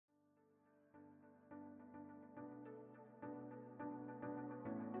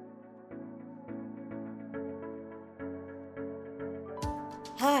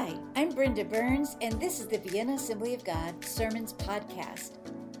Hi, I'm Brenda Burns, and this is the Vienna Assembly of God Sermons Podcast.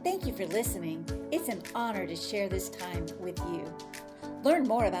 Thank you for listening. It's an honor to share this time with you. Learn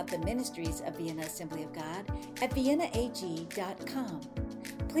more about the ministries of Vienna Assembly of God at viennaag.com.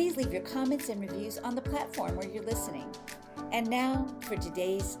 Please leave your comments and reviews on the platform where you're listening. And now for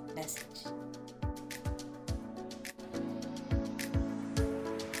today's message.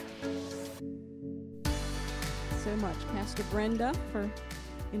 So much, Pastor Brenda, for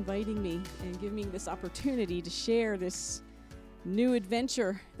inviting me and giving me this opportunity to share this new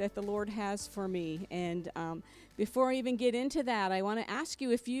adventure that the Lord has for me. And before I even get into that, I want to ask you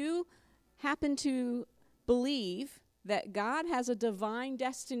if you happen to believe that God has a divine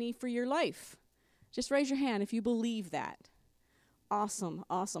destiny for your life. Just raise your hand if you believe that. Awesome,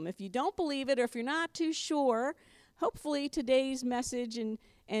 awesome. If you don't believe it, or if you're not too sure, hopefully today's message and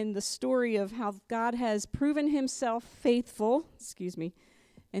the story of how God has proven himself faithful,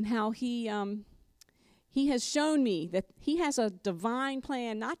 and how he has shown me that he has a divine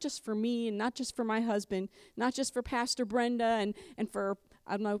plan, not just for me and not just for my husband, not just for Pastor Brenda and for,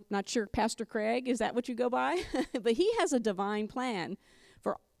 I don't know, not sure, Pastor Craig, is that what you go by? But he has a divine plan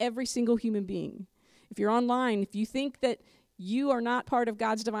for every single human being. If you're online, if you think that you are not part of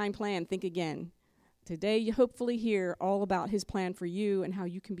God's divine plan, think again. Today, you hopefully hear all about his plan for you and how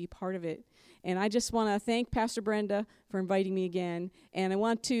you can be part of it. And I just want to thank Pastor Brenda for inviting me again. And I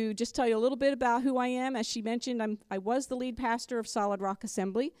want to just tell you a little bit about who I am. As she mentioned, I was the lead pastor of Solid Rock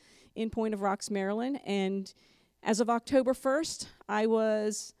Assembly in Point of Rocks, Maryland. And as of October 1st, I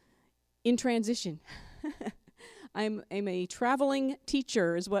was in transition. I'm a traveling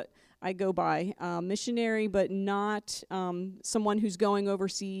teacher is what I go by, missionary, but not someone who's going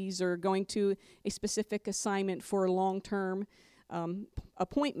overseas or going to a specific assignment for a long-term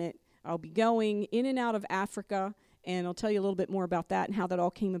appointment. I'll be going in and out of Africa, and I'll tell you a little bit more about that and how that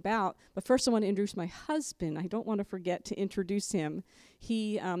all came about. But first I want to introduce my husband. I don't want to forget to introduce him.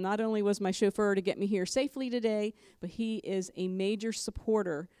 He not only was my chauffeur to get me here safely today, but he is a major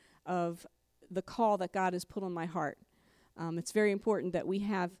supporter of the call that God has put on my heart. It's very important that we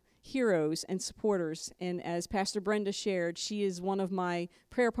have heroes and supporters, and as Pastor Brenda shared, she is one of my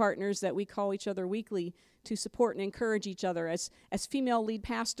prayer partners that we call each other weekly to support and encourage each other. As female lead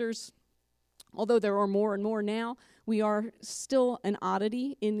pastors, although there are more and more now, we are still an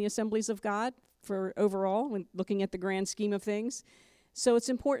oddity in the Assemblies of God for overall, when looking at the grand scheme of things. So it's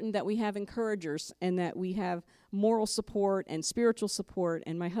important that we have encouragers and that we have moral support and spiritual support,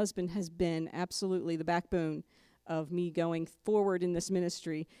 and my husband has been absolutely the backbone of me going forward in this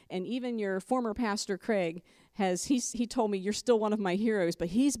ministry. And even your former pastor, Craig, he told me, you're still one of my heroes, but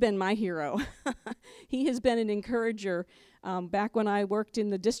he's been my hero. He has been an encourager. Back when I worked in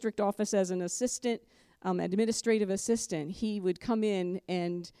the district office as an assistant, administrative assistant, he would come in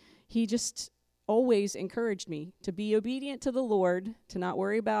and he just always encouraged me to be obedient to the Lord, to not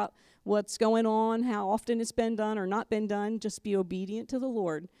worry about what's going on, how often it's been done or not been done, just be obedient to the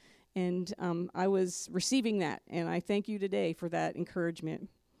Lord. And I was receiving that, and I thank you today for that encouragement.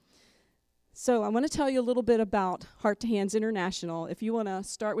 So I want to tell you a little bit about Heart to Hands International. If you want to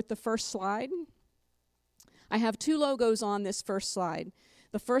start with the first slide. I have two logos on this first slide.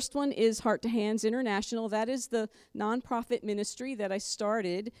 The first one is Heart to Hands International. That is the nonprofit ministry that I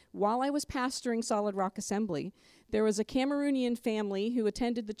started while I was pastoring Solid Rock Assembly. There was a Cameroonian family who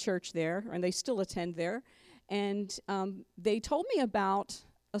attended the church there, and they still attend there, and they told me about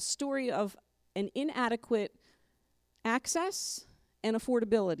a story of an inadequate access and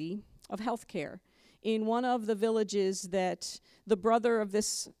affordability of health care in one of the villages that the brother of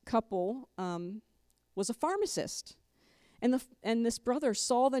this couple was a pharmacist. And this brother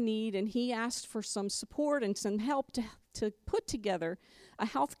saw the need, and he asked for some support and some help to put together a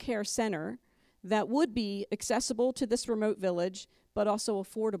health care center that would be accessible to this remote village, but also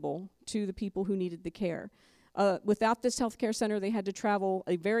affordable to the people who needed the care. Without this healthcare center, they had to travel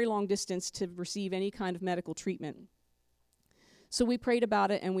a very long distance to receive any kind of medical treatment. So we prayed about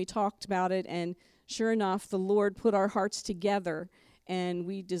it and we talked about it, and sure enough, the Lord put our hearts together, and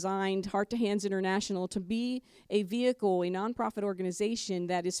we designed Heart to Hands International to be a vehicle, a nonprofit organization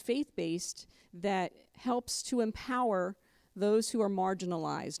that is faith-based, that helps to empower those who are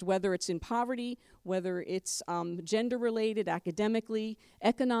marginalized, whether it's in poverty, whether it's gender-related, academically,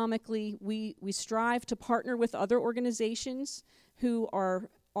 economically. We strive to partner with other organizations who are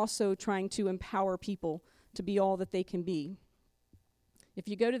also trying to empower people to be all that they can be. If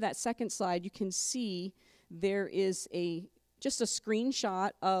you go to that second slide, you can see there is just a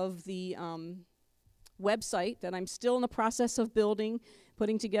screenshot of the website that I'm still in the process of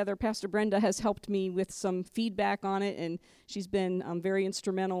putting together. Pastor Brenda has helped me with some feedback on it, and she's been very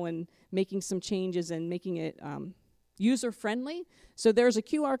instrumental in making some changes and making it user-friendly. So there's a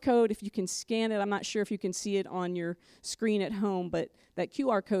QR code. If you can scan it, I'm not sure if you can see it on your screen at home, but that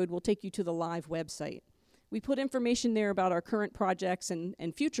QR code will take you to the live website. We put information there about our current projects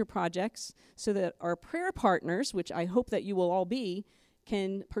and future projects so that our prayer partners, which I hope that you will all be,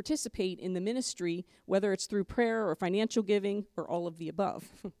 can participate in the ministry, whether it's through prayer or financial giving or all of the above.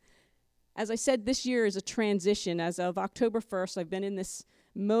 As I said, this year is a transition. As of October 1st, I've been in this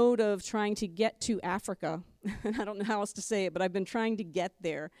mode of trying to get to Africa. And I don't know how else to say it, but I've been trying to get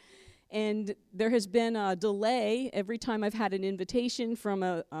there. And there has been a delay every time I've had an invitation from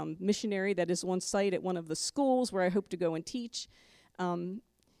a missionary that is on site at one of the schools where I hope to go and teach.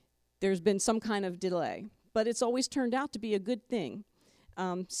 There's been some kind of delay, but it's always turned out to be a good thing.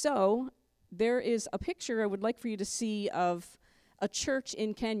 So there is a picture I would like for you to see of a church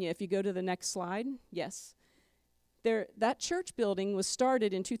in Kenya. If you go to the next slide, yes. That church building was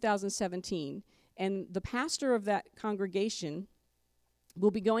started in 2017, and the pastor of that congregation,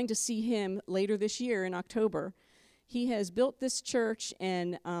 we'll be going to see him later this year in October. He has built this church,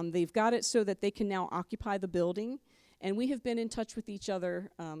 and they've got it so that they can now occupy the building, and we have been in touch with each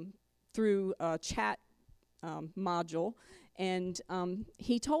other through a chat module, and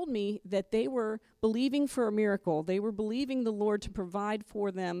he told me that they were believing for a miracle. They were believing the Lord to provide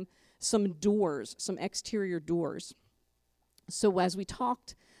for them some doors, some exterior doors. So as we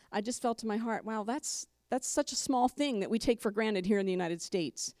talked, I just felt in my heart, wow, that's such a small thing that we take for granted here in the United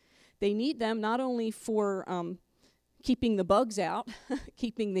States. They need them not only for keeping the bugs out,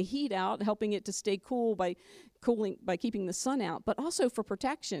 keeping the heat out, helping it to stay cool by keeping the sun out, but also for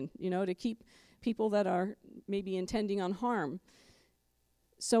protection, to keep people that are maybe intending on harm.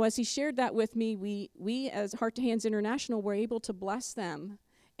 So as he shared that with me, we as Heart to Hands International were able to bless them.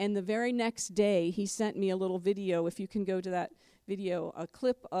 And the very next day, he sent me a little video, if you can go to that video, a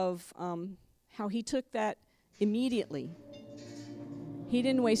clip of how he took that immediately. He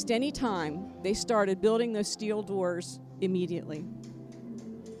didn't waste any time. They started building those steel doors immediately.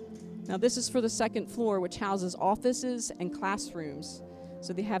 Now this is for the second floor, which houses offices and classrooms.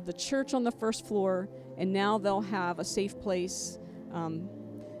 So they have the church on the first floor, and now they'll have a safe place.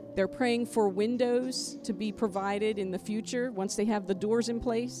 They're praying for windows to be provided in the future once they have the doors in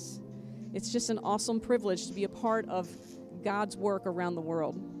place. It's just an awesome privilege to be a part of God's work around the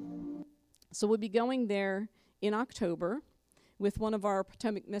world. So we'll be going there in October with one of our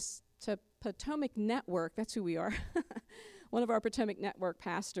Potomac Network, that's who we are, one of our Potomac Network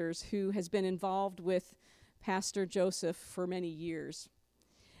pastors who has been involved with Pastor Joseph for many years.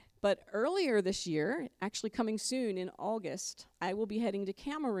 But earlier this year, actually coming soon in August, I will be heading to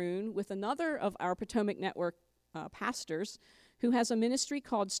Cameroon with another of our Potomac Network pastors who has a ministry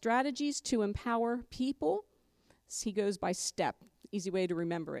called Strategies to Empower People. He goes by STEP, easy way to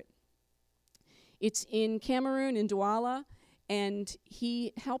remember it. It's in Cameroon, in Douala, and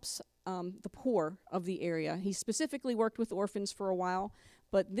he helps the poor of the area. He specifically worked with orphans for a while,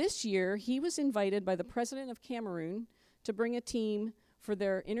 but this year he was invited by the president of Cameroon to bring a team for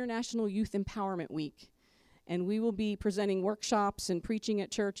their International Youth Empowerment Week. And we will be presenting workshops and preaching at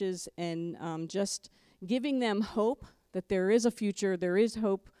churches and just giving them hope that there is a future, there is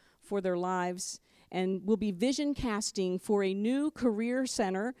hope for their lives. And we'll be vision casting for a new career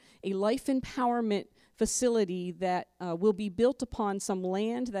center, a life empowerment facility that will be built upon some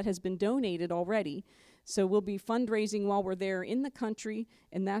land that has been donated already. So we'll be fundraising while we're there in the country,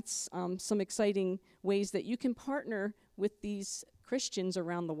 and that's some exciting ways that you can partner with these Christians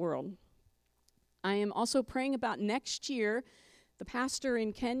around the world. I am also praying about next year. The pastor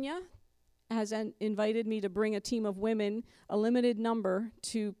in Kenya has invited me to bring a team of women, a limited number,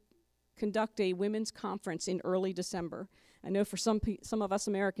 to conduct a women's conference in early December. I know for some of us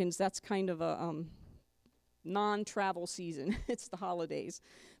Americans, that's kind of a non-travel season. It's the holidays.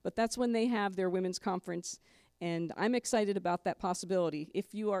 But that's when they have their women's conference, and I'm excited about that possibility.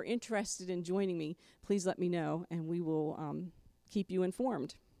 If you are interested in joining me, please let me know, and we will keep you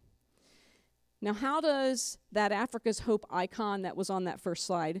informed. Now, how does that Africa's Hope icon that was on that first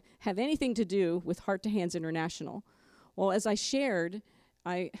slide have anything to do with Heart to Hands International? Well, as I shared,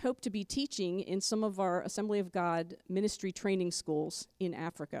 I hope to be teaching in some of our Assembly of God ministry training schools in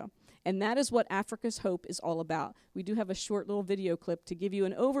Africa. And that is what Africa's Hope is all about. We do have a short little video clip to give you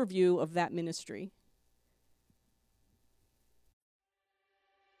an overview of that ministry.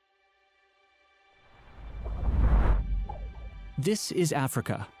 This is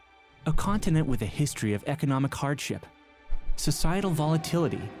Africa, a continent with a history of economic hardship, societal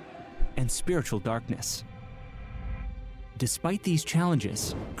volatility, and spiritual darkness. Despite these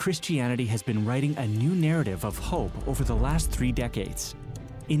challenges, Christianity has been writing a new narrative of hope over the last 3 decades.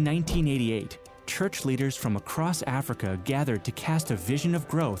 In 1988, church leaders from across Africa gathered to cast a vision of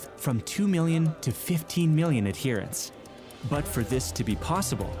growth from 2 million to 15 million adherents. But for this to be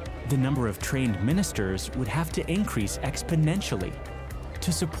possible, the number of trained ministers would have to increase exponentially.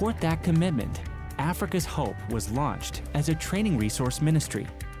 To support that commitment, Africa's Hope was launched as a training resource ministry.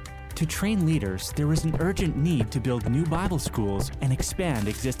 To train leaders, there was an urgent need to build new Bible schools and expand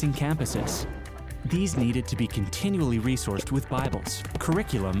existing campuses. These needed to be continually resourced with Bibles,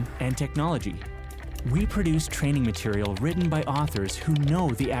 curriculum, and technology. We produce training material written by authors who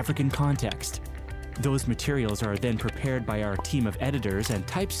know the African context. Those materials are then prepared by our team of editors and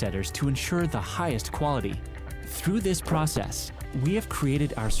typesetters to ensure the highest quality. Through this process, we have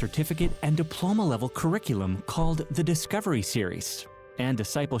created our certificate and diploma level curriculum called the Discovery Series, and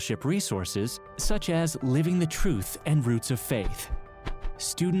discipleship resources such as Living the Truth and Roots of Faith.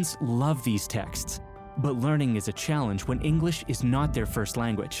 Students love these texts, but learning is a challenge when English is not their first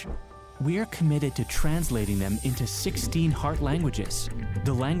language. We are committed to translating them into 16 heart languages,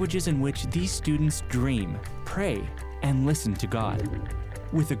 the languages in which these students dream, pray, and listen to God.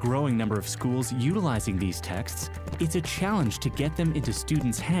 With a growing number of schools utilizing these texts, it's a challenge to get them into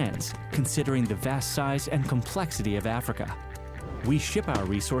students' hands, considering the vast size and complexity of Africa. We ship our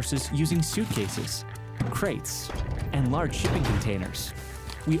resources using suitcases, crates, and large shipping containers.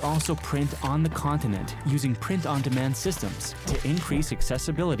 We also print on the continent using print-on-demand systems to increase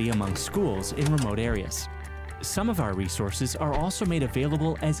accessibility among schools in remote areas. Some of our resources are also made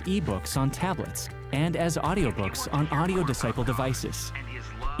available as e-books on tablets and as audiobooks on Audio Disciple devices.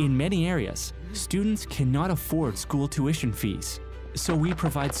 In many areas, students cannot afford school tuition fees, so we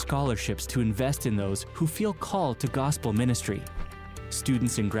provide scholarships to invest in those who feel called to gospel ministry.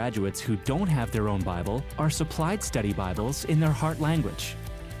 Students and graduates who don't have their own Bible are supplied study Bibles in their heart language.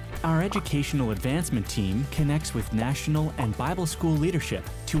 Our educational advancement team connects with national and Bible school leadership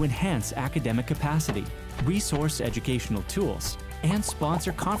to enhance academic capacity, resource educational tools, and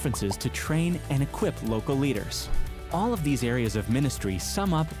sponsor conferences to train and equip local leaders. All of these areas of ministry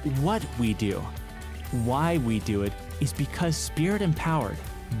sum up what we do. Why we do it is because Spirit-empowered,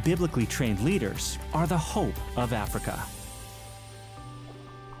 biblically trained leaders are the hope of Africa.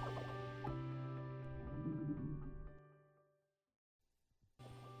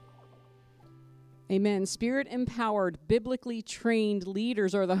 Amen. Spirit-empowered, biblically trained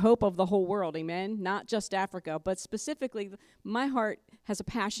leaders are the hope of the whole world. Amen. Not just Africa, but specifically, my heart has a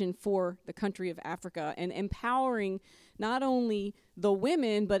passion for the country of Africa and empowering not only the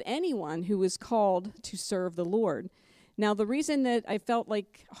women, but anyone who is called to serve the Lord. Now, the reason that I felt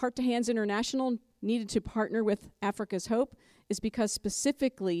like Heart to Hands International needed to partner with Africa's Hope is because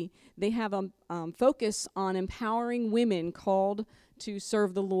specifically they have a focus on empowering women called to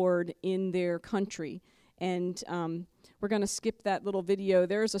serve the Lord in their country. And we're going to skip that little video.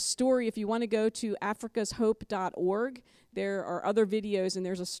 There's a story, if you want to go to africashope.org, there are other videos, and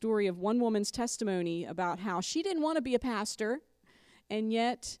there's a story of one woman's testimony about how she didn't want to be a pastor, and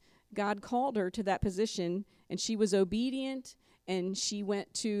yet God called her to that position, and she was obedient, and she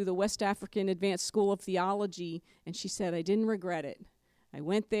went to the West African Advanced School of Theology, and she said, I didn't regret it. I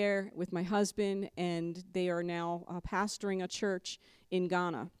went there with my husband, and they are now pastoring a church in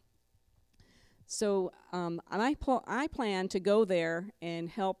Ghana. So I plan to go there and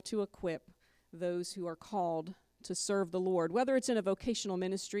help to equip those who are called to serve the Lord, whether it's in a vocational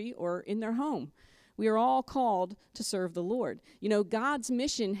ministry or in their home. We are all called to serve the Lord. You know, God's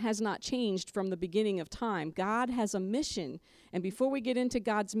mission has not changed from the beginning of time. God has a mission. And before we get into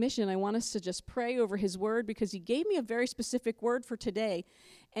God's mission, I want us to just pray over his word, because he gave me a very specific word for today.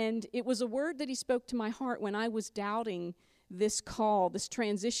 And it was a word that he spoke to my heart when I was doubting this call, this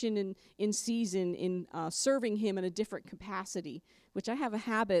transition in season, in serving him in a different capacity, which I have a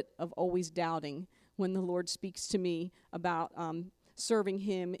habit of always doubting when the Lord speaks to me about serving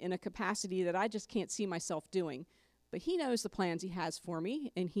him in a capacity that I just can't see myself doing. But he knows the plans he has for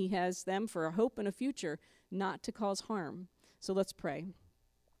me, and he has them for a hope and a future, not to cause harm. So let's pray.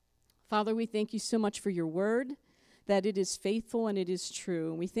 Father, we thank you so much for your word, that it is faithful and it is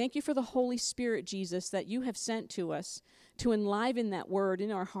true. And we thank you for the Holy Spirit, Jesus, that you have sent to us to enliven that word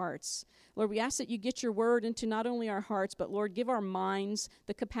in our hearts. Lord, we ask that you get your word into not only our hearts, but Lord, give our minds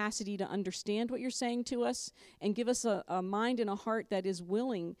the capacity to understand what you're saying to us, and give us a mind and a heart that is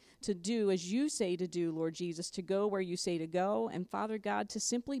willing to do as you say to do, Lord Jesus, to go where you say to go, and Father God, to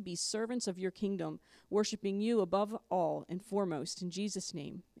simply be servants of your kingdom, worshiping you above all and foremost. In Jesus'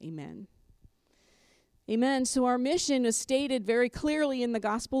 name, amen. Amen. So our mission is stated very clearly in the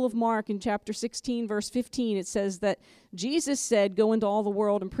Gospel of Mark in chapter 16, verse 15. It says that Jesus said, go into all the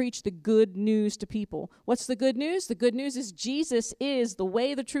world and preach the good news to people. What's the good news? The good news is Jesus is the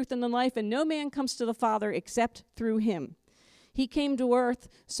way, the truth, and the life, and no man comes to the Father except through him. He came to earth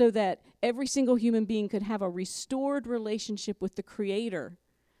so that every single human being could have a restored relationship with the Creator.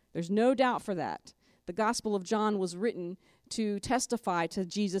 There's no doubt for that. The Gospel of John was written to testify to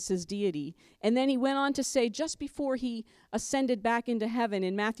Jesus' deity. And then he went on to say, just before he ascended back into heaven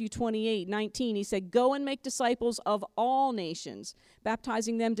in Matthew 28:19, he said, go and make disciples of all nations,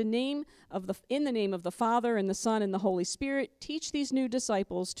 baptizing them in the name of the Father and the Son and the Holy Spirit. Teach these new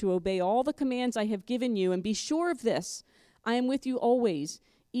disciples to obey all the commands I have given you, and be sure of this, I am with you always,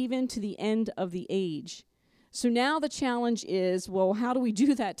 even to the end of the age. So now the challenge is, well, how do we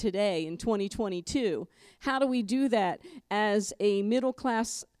do that today in 2022? How do we do that as a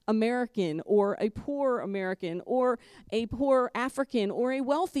middle-class American or a poor American or a poor African or a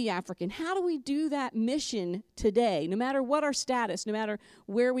wealthy African? How do we do that mission today, no matter what our status, no matter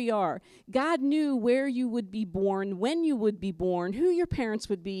where we are? God knew where you would be born, when you would be born, who your parents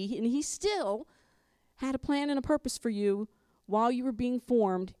would be, and he still had a plan and a purpose for you while you were being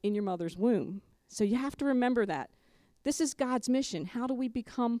formed in your mother's womb. So you have to remember that. This is God's mission. How do we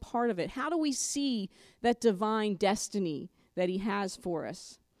become part of it? How do we see that divine destiny that he has for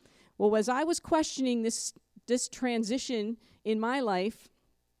us? Well, as I was questioning this transition in my life,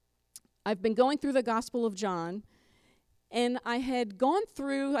 I've been going through the Gospel of John, and I had gone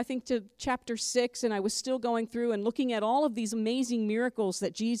through, I think, to chapter 6, and I was still going through and looking at all of these amazing miracles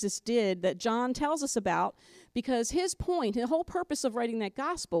that Jesus did that John tells us about, because his point, the whole purpose of writing that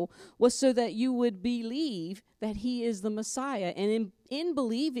gospel was so that you would believe that he is the Messiah, and in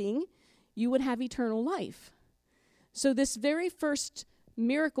believing, you would have eternal life. So this very first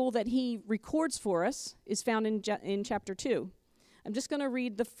miracle that he records for us is found in chapter 2. I'm just going to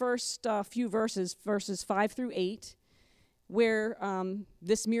read the first few verses 5 through 8, where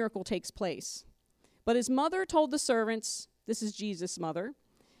this miracle takes place. But his mother told the servants, this is Jesus' mother,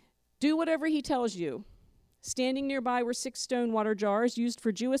 do whatever he tells you. Standing nearby were 6 stone water jars used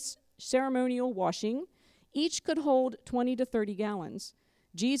for Jewish ceremonial washing. Each could hold 20 to 30 gallons.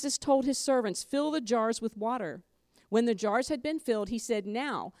 Jesus told his servants, fill the jars with water. When the jars had been filled, he said,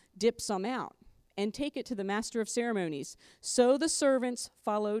 now dip some out and take it to the master of ceremonies. So the servants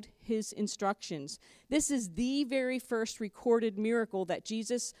followed his instructions. This is the very first recorded miracle that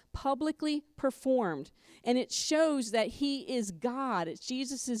Jesus publicly performed. And it shows that he is God. It's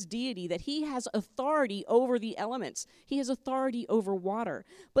Jesus' deity, that he has authority over the elements. He has authority over water.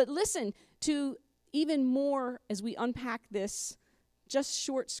 But listen to even more as we unpack this just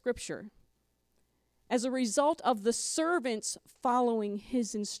short scripture. As a result of the servants following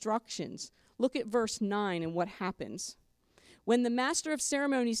his instructions, look at verse 9 and what happens. When the master of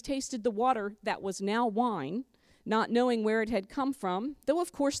ceremonies tasted the water that was now wine, not knowing where it had come from, though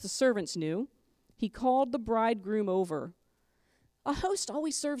of course the servants knew, he called the bridegroom over. A host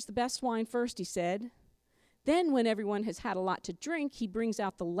always serves the best wine first, he said. Then when everyone has had a lot to drink, he brings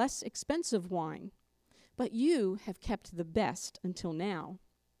out the less expensive wine. But you have kept the best until now.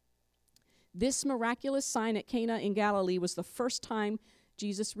 This miraculous sign at Cana in Galilee was the first time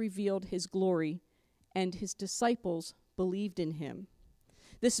Jesus revealed his glory, and his disciples believed in him.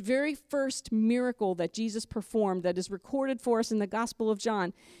 This very first miracle that Jesus performed that is recorded for us in the Gospel of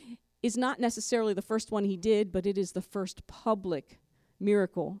John is not necessarily the first one he did, but it is the first public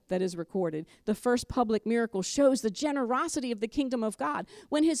miracle that is recorded. The first public miracle shows the generosity of the kingdom of God.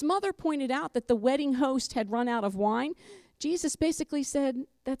 When his mother pointed out that the wedding host had run out of wine, Jesus basically said,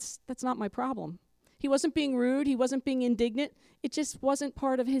 that's not my problem. He wasn't being rude. He wasn't being indignant. It just wasn't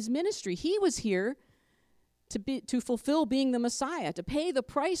part of his ministry. He was here to fulfill being the Messiah, to pay the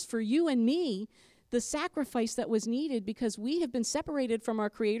price for you and me, the sacrifice that was needed because we have been separated from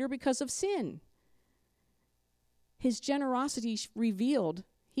our Creator because of sin. His generosity revealed.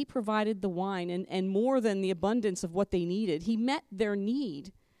 He provided the wine and more than the abundance of what they needed. He met their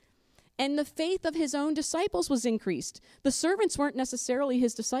need. And the faith of his own disciples was increased. The servants weren't necessarily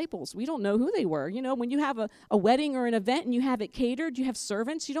his disciples. We don't know who they were. You know, when you have a wedding or an event and you have it catered, you have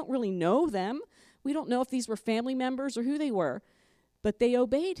servants, you don't really know them. We don't know if these were family members or who they were. But they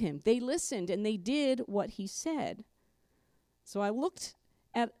obeyed him. They listened, and they did what he said. So I looked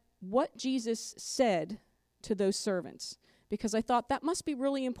at what Jesus said to those servants, because I thought that must be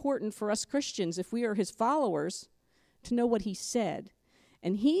really important for us Christians, if we are his followers, to know what he said.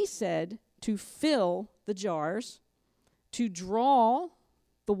 And he said to fill the jars, to draw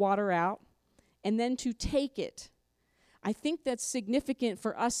the water out, and then to take it. I think that's significant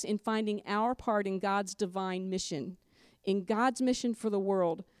for us in finding our part in God's divine mission. In God's mission for the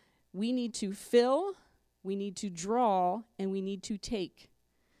world, we need to fill, we need to draw, and we need to take.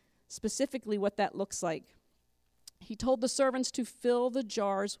 Specifically what that looks like. He told the servants to fill the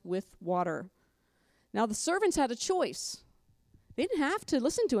jars with water. Now the servants had a choice. They didn't have to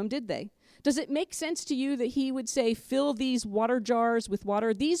listen to him, did they? Does it make sense to you that he would say, fill these water jars with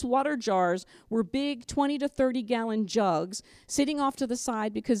water? These water jars were big 20 to 30 gallon jugs sitting off to the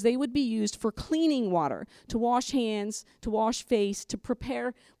side because they would be used for cleaning water, to wash hands, to wash face, to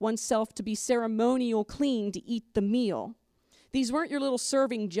prepare oneself to be ceremonial clean to eat the meal. These weren't your little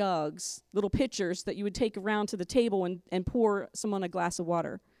serving jugs, little pitchers that you would take around to the table and pour someone a glass of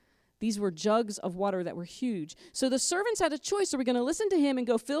water. These were jugs of water that were huge. So the servants had a choice. Are we going to listen to him and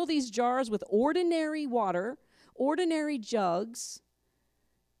go fill these jars with ordinary water, ordinary jugs,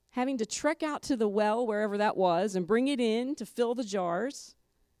 having to trek out to the well, wherever that was, and bring it in to fill the jars?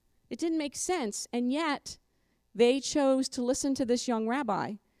 It didn't make sense. And yet, they chose to listen to this young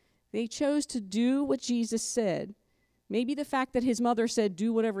rabbi. They chose to do what Jesus said. Maybe the fact that his mother said,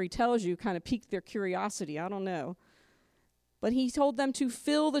 do whatever he tells you, kind of piqued their curiosity. I don't know. But he told them to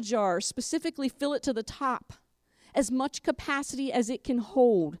fill the jar, specifically fill it to the top, as much capacity as it can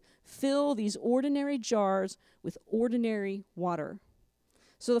hold. Fill these ordinary jars with ordinary water.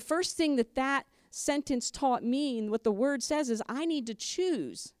 So the first thing that sentence taught me, and what the word says, is I need to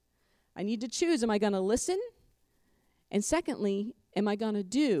choose. I need to choose. Am I going to listen? And secondly, am I going to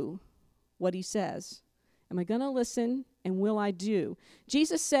do what he says? Am I going to listen, and will I do?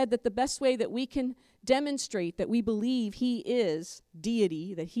 Jesus said that the best way that we can demonstrate that we believe he is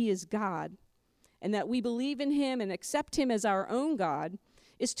deity, that he is God, and that we believe in him and accept him as our own God,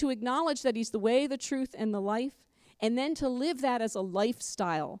 is to acknowledge that he's the way, the truth, and the life, and then to live that as a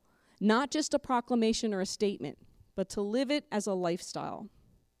lifestyle, not just a proclamation or a statement, but to live it as a lifestyle.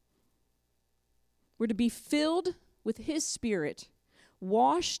 We're to be filled with his Spirit,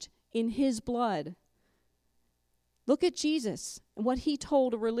 washed in his blood. Look at Jesus and what he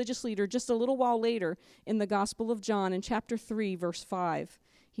told a religious leader just a little while later in the Gospel of John in chapter 3, verse 5.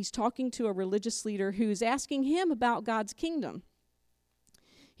 He's talking to a religious leader who's asking him about God's kingdom.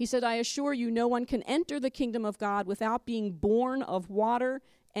 He said, I assure you, no one can enter the kingdom of God without being born of water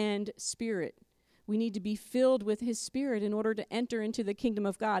and spirit. We need to be filled with his Spirit in order to enter into the kingdom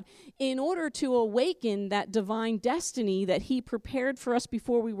of God, in order to awaken that divine destiny that he prepared for us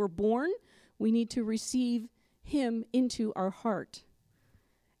before we were born. We need to receive him into our heart.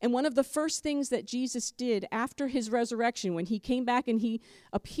 And one of the first things that Jesus did after his resurrection, when he came back and he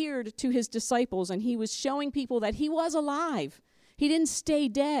appeared to his disciples and he was showing people that he was alive, he didn't stay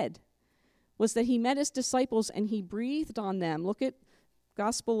dead, was that he met his disciples and he breathed on them. Look at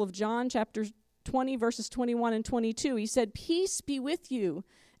Gospel of John, chapter 20, verses 21 and 22. He said, peace be with you.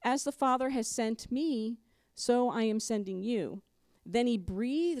 As the Father has sent me, so I am sending you. Then he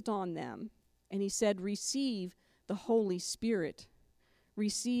breathed on them. And he said, receive the Holy Spirit.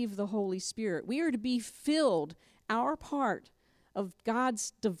 Receive the Holy Spirit. We are to be filled. Our part of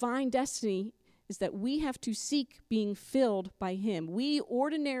God's divine destiny is that we have to seek being filled by him. We,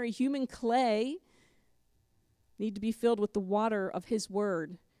 ordinary human clay, need to be filled with the water of his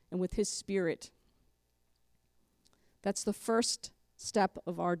word and with his Spirit. That's the first step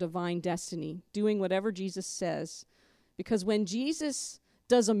of our divine destiny, doing whatever Jesus says. Because when Jesus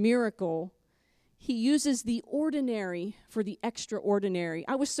does a miracle, he uses the ordinary for the extraordinary.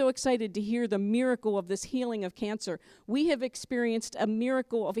 I was so excited to hear the miracle of this healing of cancer. We have experienced a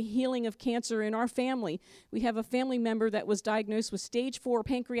miracle of a healing of cancer in our family. We have a family member that was diagnosed with stage 4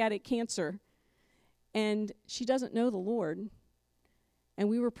 pancreatic cancer, and she doesn't know the Lord. And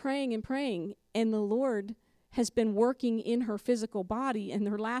we were praying, and the Lord has been working in her physical body, and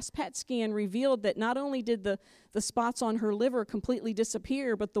her last PET scan revealed that not only did the spots on her liver completely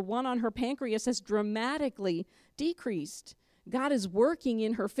disappear, but the one on her pancreas has dramatically decreased. God is working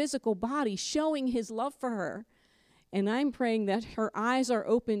in her physical body, showing his love for her. And I'm praying that her eyes are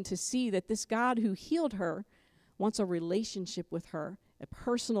open to see that this God who healed her wants a relationship with her, a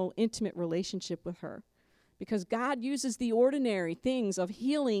personal, intimate relationship with her. Because God uses the ordinary things of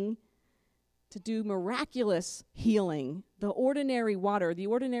healing to do miraculous healing. The ordinary water, the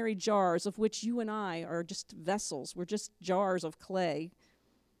ordinary jars of which you and I are just vessels. We're just jars of clay.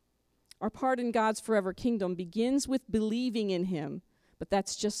 Our part in God's forever kingdom begins with believing in him, but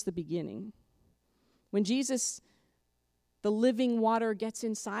that's just the beginning. When Jesus, the living water, gets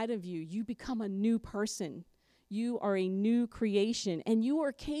inside of you, you become a new person. You are a new creation, and you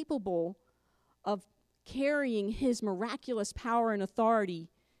are capable of carrying his miraculous power and authority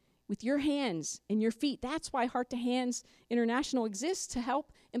with your hands and your feet. That's why Heart to Hands International exists, to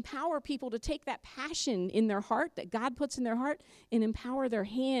help empower people to take that passion in their heart that God puts in their heart and empower their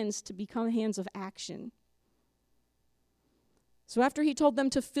hands to become hands of action. So after he told them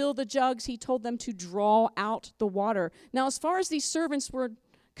to fill the jugs, he told them to draw out the water. Now, as far as these servants were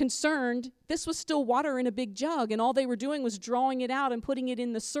concerned, this was still water in a big jug, and all they were doing was drawing it out and putting it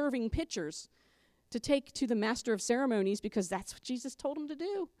in the serving pitchers to take to the master of ceremonies, because that's what Jesus told them to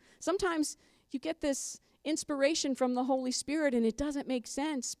do. Sometimes you get this inspiration from the Holy Spirit and it doesn't make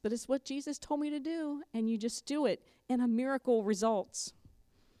sense, but it's what Jesus told me to do, and you just do it, and a miracle results.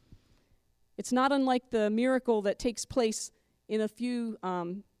 It's not unlike the miracle that takes place in a few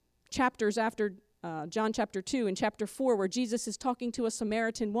chapters after John chapter 2 and chapter 4, where Jesus is talking to a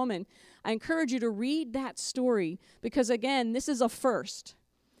Samaritan woman. I encourage you to read that story, because again, this is a first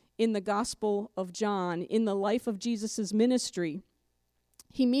in the Gospel of John, in the life of Jesus' ministry.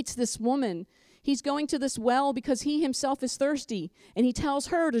 He meets this woman. He's going to this well because he himself is thirsty, and he tells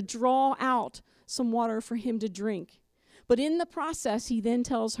her to draw out some water for him to drink. But in the process, he then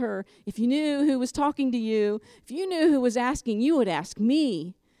tells her, if you knew who was talking to you, if you knew who was asking, you would ask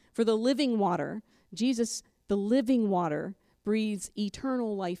me for the living water. Jesus, the living water, breathes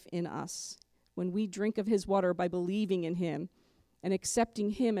eternal life in us when we drink of his water by believing in him and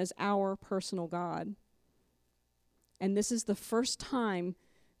accepting him as our personal God. And this is the first time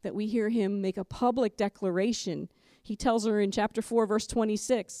that we hear him make a public declaration. He tells her in chapter 4, verse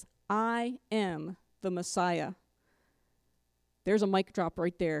 26, I am the Messiah. There's a mic drop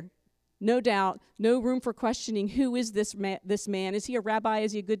right there. No doubt, no room for questioning, who is this man? Is he a rabbi?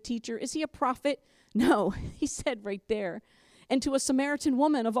 Is he a good teacher? Is he a prophet? No, he said right there. And to a Samaritan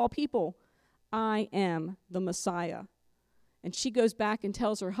woman of all people, I am the Messiah. And she goes back and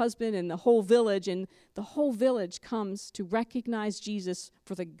tells her husband and the whole village, and the whole village comes to recognize Jesus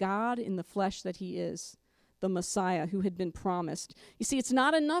for the God in the flesh that he is, the Messiah who had been promised. You see, it's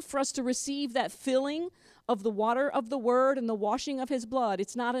not enough for us to receive that filling of the water of the word and the washing of his blood.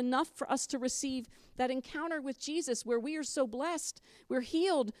 It's not enough for us to receive that encounter with Jesus where we are so blessed, we're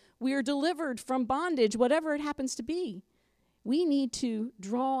healed, we are delivered from bondage, whatever it happens to be. We need to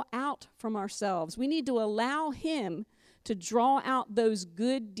draw out from ourselves. We need to allow him to draw out those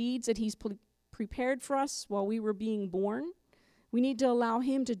good deeds that he's prepared for us while we were being born. We need to allow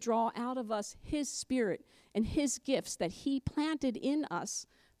him to draw out of us his spirit and his gifts that he planted in us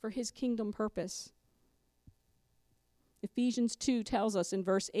for his kingdom purpose. Ephesians 2 tells us in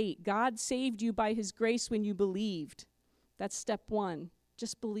verse 8, God saved you by his grace when you believed. That's step one.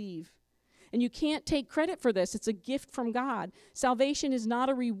 Just believe. And you can't take credit for this. It's a gift from God. Salvation is not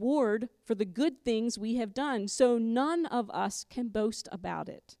a reward for the good things we have done, so none of us can boast about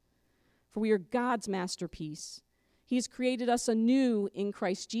it. For we are God's masterpiece. He has created us anew in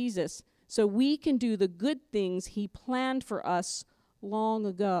Christ Jesus, so we can do the good things he planned for us long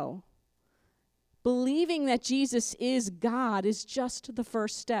ago. Believing that Jesus is God is just the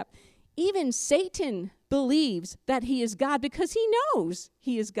first step. Even Satan believes that he is God because he knows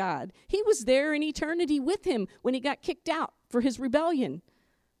he is God. He was there in eternity with him when he got kicked out for his rebellion.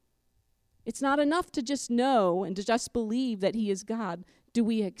 It's not enough to just know and to just believe that he is God. Do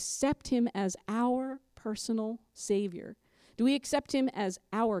we accept him as our personal Savior? Do we accept him as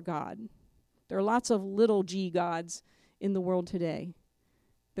our God? There are lots of little g gods in the world today.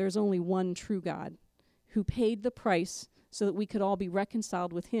 There's only one true God who paid the price so that we could all be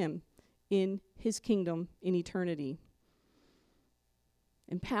reconciled with him in his kingdom in eternity.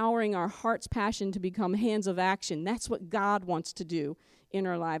 Empowering our heart's passion to become hands of action. That's what God wants to do in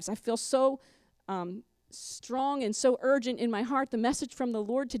our lives. I feel so strong and so urgent in my heart. The message from the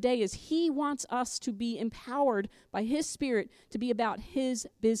Lord today is he wants us to be empowered by his Spirit to be about his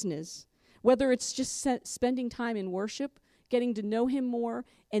business. Whether it's just spending time in worship, getting to know him more,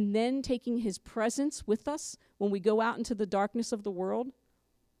 and then taking his presence with us when we go out into the darkness of the world,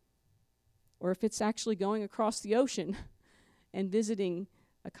 or if it's actually going across the ocean and visiting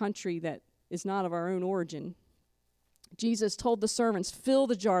a country that is not of our own origin. Jesus told the servants, fill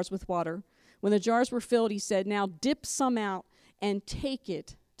the jars with water. When the jars were filled, he said, now dip some out and take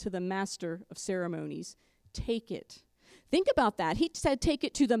it to the master of ceremonies. Take it. Think about that. He said, take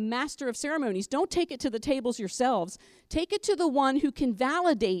it to the master of ceremonies. Don't take it to the tables yourselves. Take it to the one who can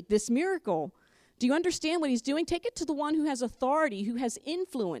validate this miracle. Do you understand what he's doing? Take it to the one who has authority, who has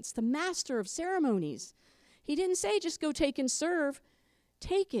influence, the master of ceremonies. He didn't say just go take and serve.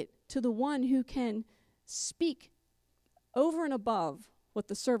 Take it to the one who can speak over and above what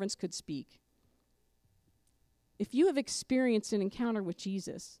the servants could speak. If you have experienced an encounter with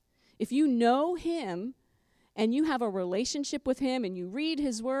Jesus, if you know him and you have a relationship with him and you read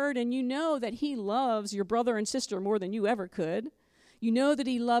his word and you know that he loves your brother and sister more than you ever could, you know that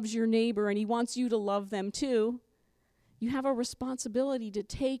he loves your neighbor and he wants you to love them too, you have a responsibility to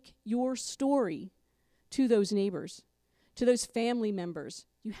take your story to those neighbors, to those family members.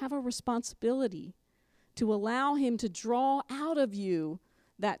 You have a responsibility to allow him to draw out of you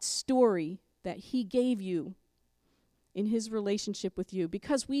that story that he gave you in his relationship with you,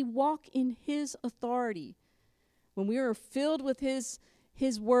 because we walk in his authority. When we are filled with his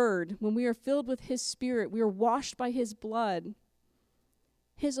word, when we are filled with his spirit, we are washed by his blood.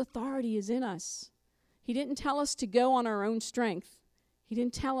 His authority is in us. He didn't tell us to go on our own strength. He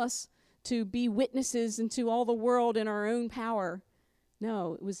didn't tell us to be witnesses into all the world in our own power.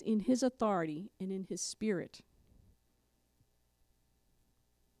 No, it was in his authority and in his spirit.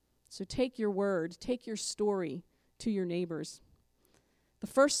 So take your word, take your story to your neighbors. The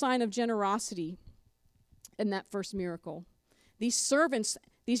first sign of generosity in that first miracle. These servants,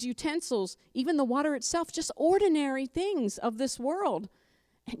 these utensils, even the water itself, just ordinary things of this world.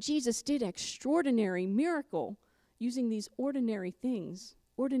 And Jesus did extraordinary miracle using these ordinary things,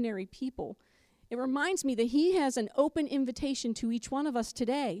 ordinary people. It reminds me that he has an open invitation to each one of us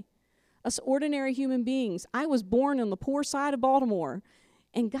today, us ordinary human beings. I was born on the poor side of Baltimore,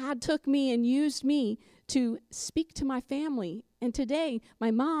 and God took me and used me to speak to my family. And today,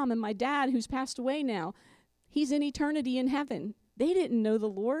 my mom and my dad, who's passed away now, he's in eternity in heaven. They didn't know the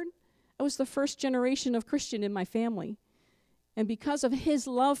Lord. I was the first generation of Christian in my family. And because of his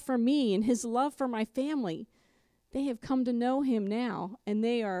love for me and his love for my family, they have come to know him now, and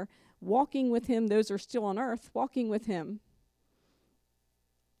they are walking with him. Those are still on earth, walking with him.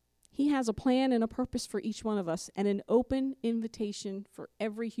 He has a plan and a purpose for each one of us, and an open invitation for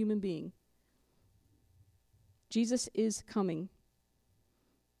every human being. Jesus is coming.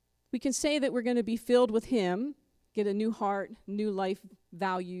 We can say that we're going to be filled with him, get a new heart, new life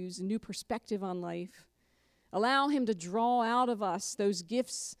values, a new perspective on life. Allow him to draw out of us those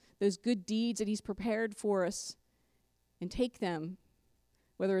gifts, those good deeds that he's prepared for us, and take them,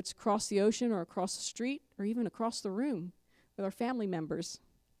 whether it's across the ocean or across the street or even across the room with our family members.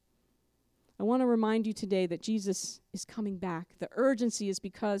 I want to remind you today that Jesus is coming back. The urgency is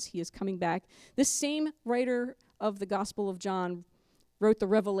because he is coming back. This same writer of the Gospel of John wrote the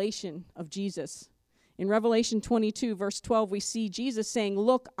revelation of Jesus. In Revelation 22, verse 12, we see Jesus saying,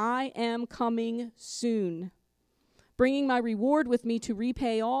 "Look, I am coming soon, bringing my reward with me to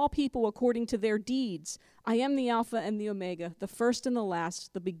repay all people according to their deeds. I am the Alpha and the Omega, the first and the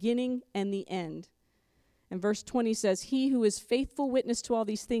last, the beginning and the end." And verse 20 says, "He who is faithful witness to all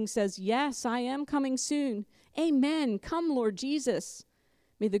these things says, yes, I am coming soon. Amen. Come, Lord Jesus."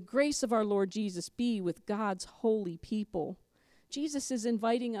 May the grace of our Lord Jesus be with God's holy people. Jesus is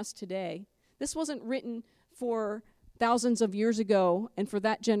inviting us today. This wasn't written for thousands of years ago and for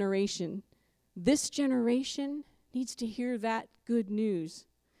that generation. This generation needs to hear that good news.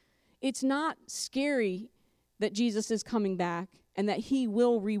 It's not scary that Jesus is coming back and that he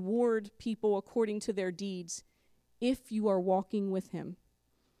will reward people according to their deeds if you are walking with him.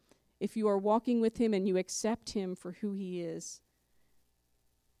 If you are walking with him and you accept him for who he is.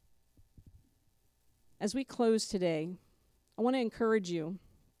 As we close today, I want to encourage you.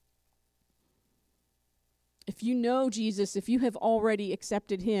 If you know Jesus, if you have already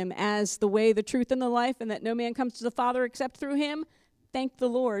accepted him as the way, the truth, and the life, and that no man comes to the Father except through him, thank the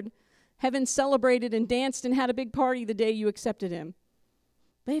Lord. Heaven celebrated and danced and had a big party the day you accepted him.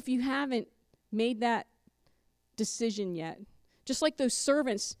 But if you haven't made that decision yet, just like those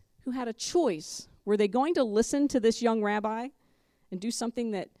servants who had a choice, were they going to listen to this young rabbi and do something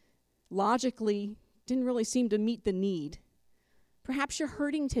that logically didn't really seem to meet the need? Perhaps you're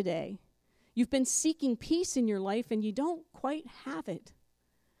hurting today. You've been seeking peace in your life and you don't quite have it.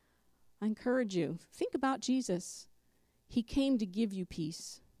 I encourage you, think about Jesus. He came to give you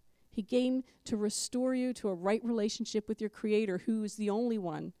peace. He came to restore you to a right relationship with your Creator, who is the only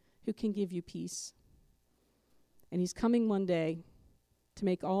one who can give you peace. And he's coming one day to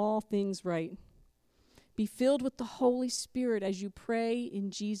make all things right. Be filled with the Holy Spirit as you pray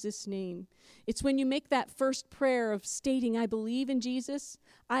in Jesus' name. It's when you make that first prayer of stating, I believe in Jesus.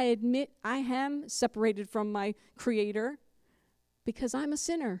 I admit I am separated from my Creator because I'm a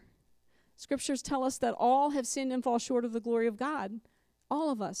sinner. Scriptures tell us that all have sinned and fall short of the glory of God. All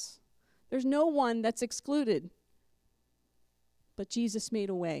of us. There's no one that's excluded. But Jesus made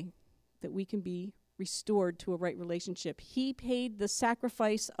a way that we can be restored to a right relationship. He paid the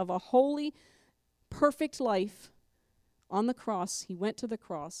sacrifice of a holy, perfect life on the cross. He went to the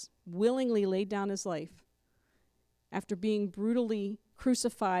cross, willingly laid down his life. After being brutally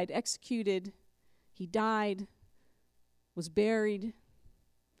crucified, executed, He died, was buried,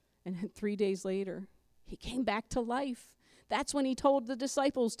 and then 3 days later, he came back to life. That's when he told the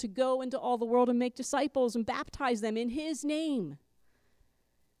disciples to go into all the world and make disciples and baptize them in his name.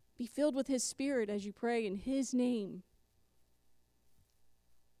 Be filled with his Spirit as you pray in his name.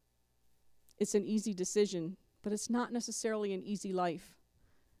 It's an easy decision, but it's not necessarily an easy life.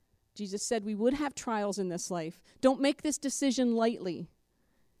 Jesus said we would have trials in this life. Don't make this decision lightly.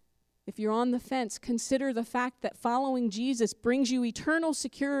 If you're on the fence, consider the fact that following Jesus brings you eternal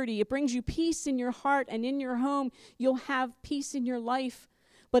security. It brings you peace in your heart and in your home. You'll have peace in your life,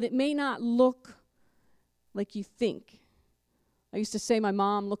 but it may not look like you think. I used to say my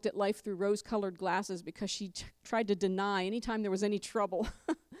mom looked at life through rose-colored glasses because she tried to deny anytime there was any trouble.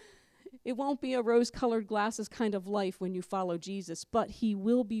 It won't be a rose-colored glasses kind of life when you follow Jesus, but he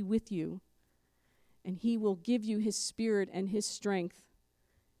will be with you, and he will give you his Spirit and his strength,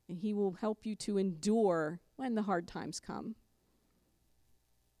 and he will help you to endure when the hard times come,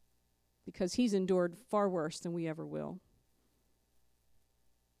 because he's endured far worse than we ever will.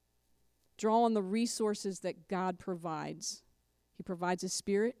 Draw on the resources that God provides. He provides his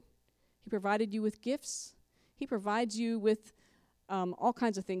Spirit. He provided you with gifts. He provides you with all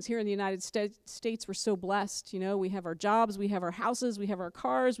kinds of things. Here in the United States, we're so blessed. You know, we have our jobs, we have our houses, we have our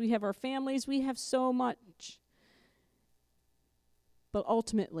cars, we have our families, we have so much. But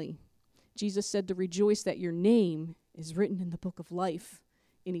ultimately, Jesus said to rejoice that your name is written in the book of life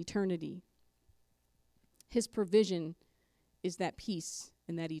in eternity. His provision is that peace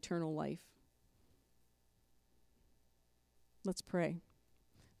and that eternal life. Let's pray.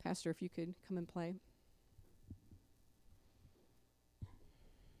 Pastor, if you could come and play.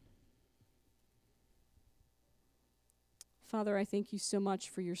 Father, I thank you so much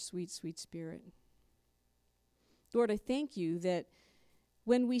for your sweet, sweet Spirit. Lord, I thank you that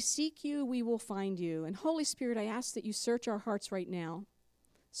when we seek you, we will find you. And Holy Spirit, I ask that you search our hearts right now.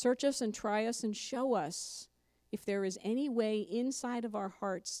 Search us and try us and show us if there is any way inside of our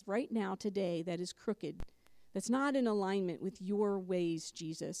hearts right now today that is crooked, that's not in alignment with your ways,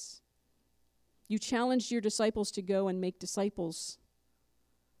 Jesus. You challenged your disciples to go and make disciples,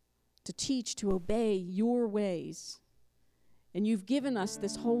 to teach, to obey your ways. And you've given us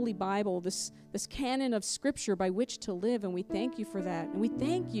this holy Bible, this canon of Scripture by which to live, and we thank you for that. And we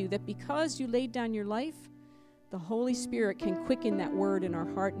thank you that because you laid down your life, the Holy Spirit can quicken that word in our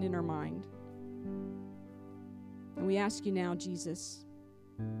heart and in our mind. And we ask you now, Jesus,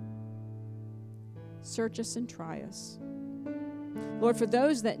 search us and try us. Lord, for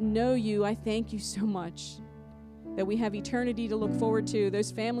those that know you, I thank you so much that we have eternity to look forward to.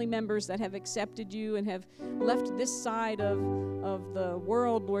 Those family members that have accepted you and have left this side of the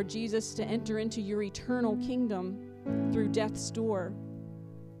world, Lord Jesus, to enter into your eternal kingdom through death's door.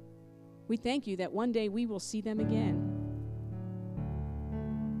 We thank you that one day we will see them again.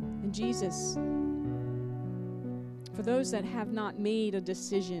 And Jesus, for those that have not made a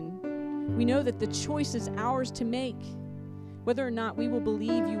decision, we know that the choice is ours to make, whether or not we will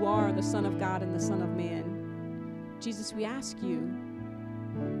believe you are the Son of God and the Son of Man. Jesus, we ask you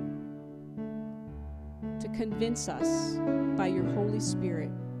to convince us by your Holy Spirit.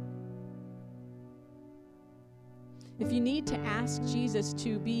 If you need to ask Jesus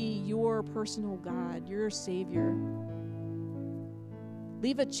to be your personal God, your Savior,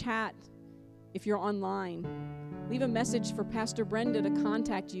 leave a chat if you're online. Leave a message for Pastor Brenda to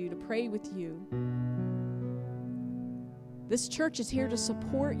contact you, to pray with you. This church is here to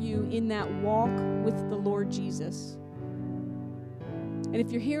support you in that walk with the Lord Jesus. And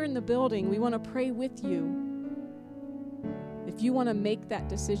if you're here in the building, we want to pray with you. If you want to make that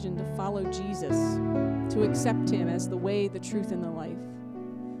decision to follow Jesus, to accept him as the way, the truth, and the life.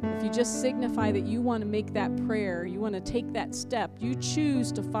 If you just signify that you want to make that prayer, you want to take that step, you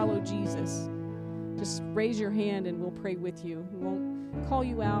choose to follow Jesus, just raise your hand and we'll pray with you. We won't call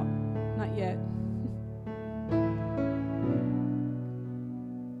you out, not yet.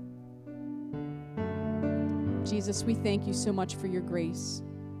 Jesus, we thank you so much for your grace.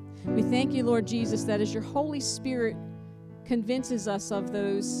 We thank you, Lord Jesus, that as your Holy Spirit convinces us of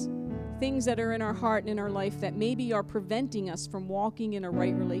those things that are in our heart and in our life that maybe are preventing us from walking in a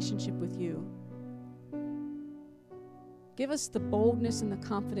right relationship with you. Give us the boldness and the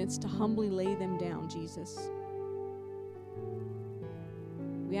confidence to humbly lay them down, Jesus.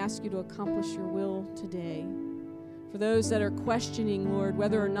 We ask you to accomplish your will today. For those that are questioning, Lord,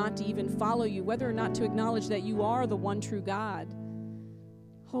 whether or not to even follow you, whether or not to acknowledge that you are the one true God,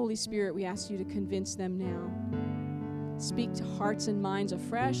 Holy Spirit, we ask you to convince them now. Speak to hearts and minds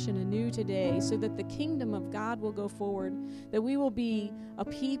afresh and anew today so that the kingdom of God will go forward, that we will be a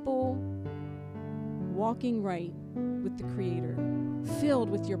people walking right with the Creator, filled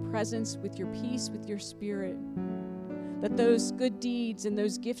with your presence, with your peace, with your Spirit. That those good deeds and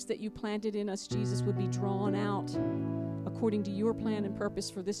those gifts that you planted in us, Jesus, would be drawn out according to your plan and purpose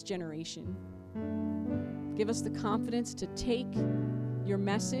for this generation. Give us the confidence to take your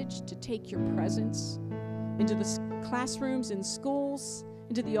message, to take your presence into the classrooms and schools,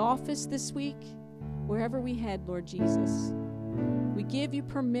 into the office this week, wherever we head, Lord Jesus. We give you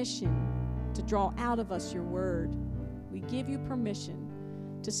permission to draw out of us your word. We give you permission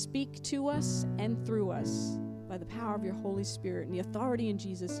to speak to us and through us by the power of your Holy Spirit and the authority in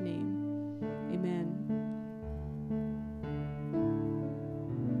Jesus' name. Amen.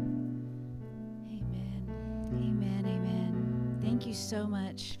 Amen, amen. Thank you so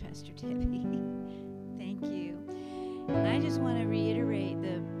much, Pastor Debbie. Thank you. And I just want to reiterate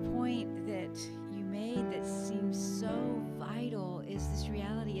the point that you made that seems so vital is this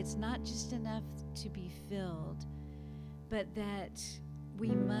reality. It's not just enough to be filled, but that we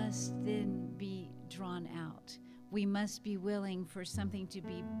must then be drawn out. We must be willing for something to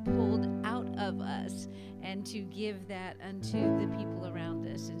be pulled out of us and to give that unto the people around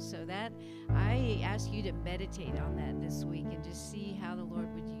us. And so that, I ask you to meditate on that this week and just see how the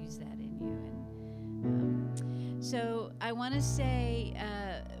Lord would use that in you. And so I want to say,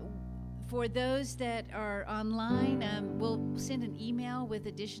 for those that are online, we'll send an email with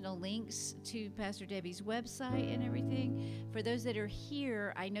additional links to Pastor Debbie's website and everything. For those that are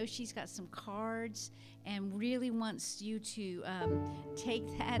here, I know she's got some cards and really wants you to take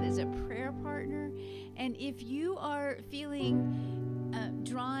that as a prayer partner. And if you are feeling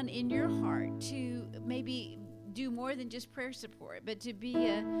drawn in your heart to maybe do more than just prayer support, but to be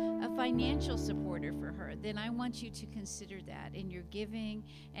a financial supporter for her, then I want you to consider that in your giving.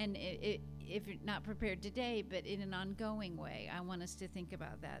 And if you're not prepared today, but in an ongoing way, I want us to think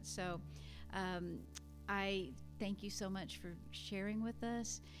about that. So I thank you so much for sharing with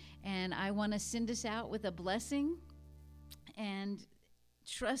us. And I want to send us out with a blessing and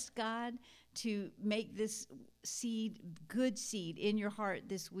trust God to make this seed, good seed in your heart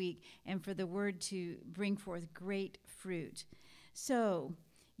this week, and for the word to bring forth great fruit. So,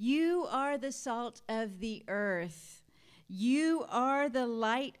 you are the salt of the earth. You are the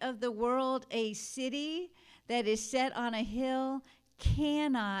light of the world. A city that is set on a hill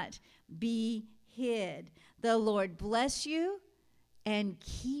cannot be hid. The Lord bless you and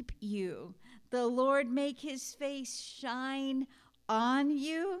keep you. The Lord make his face shine on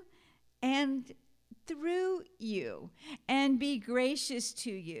you and through you, and be gracious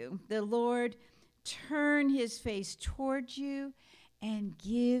to you. The Lord turn his face toward you and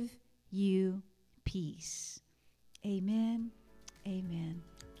give you peace. Amen. Amen.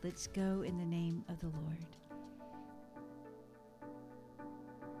 Let's go in the name of the Lord.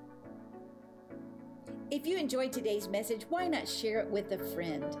 If you enjoyed today's message, why not share it with a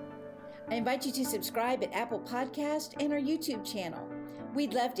friend? I invite you to subscribe at Apple Podcast and our YouTube channel.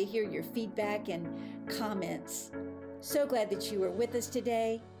 We'd love to hear your feedback and comments. So glad that you were with us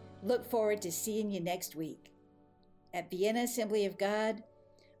today. Look forward to seeing you next week. At Vienna Assembly of God,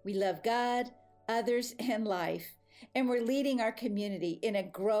 we love God, others, and life, and we're leading our community in a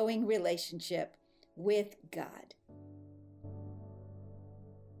growing relationship with God.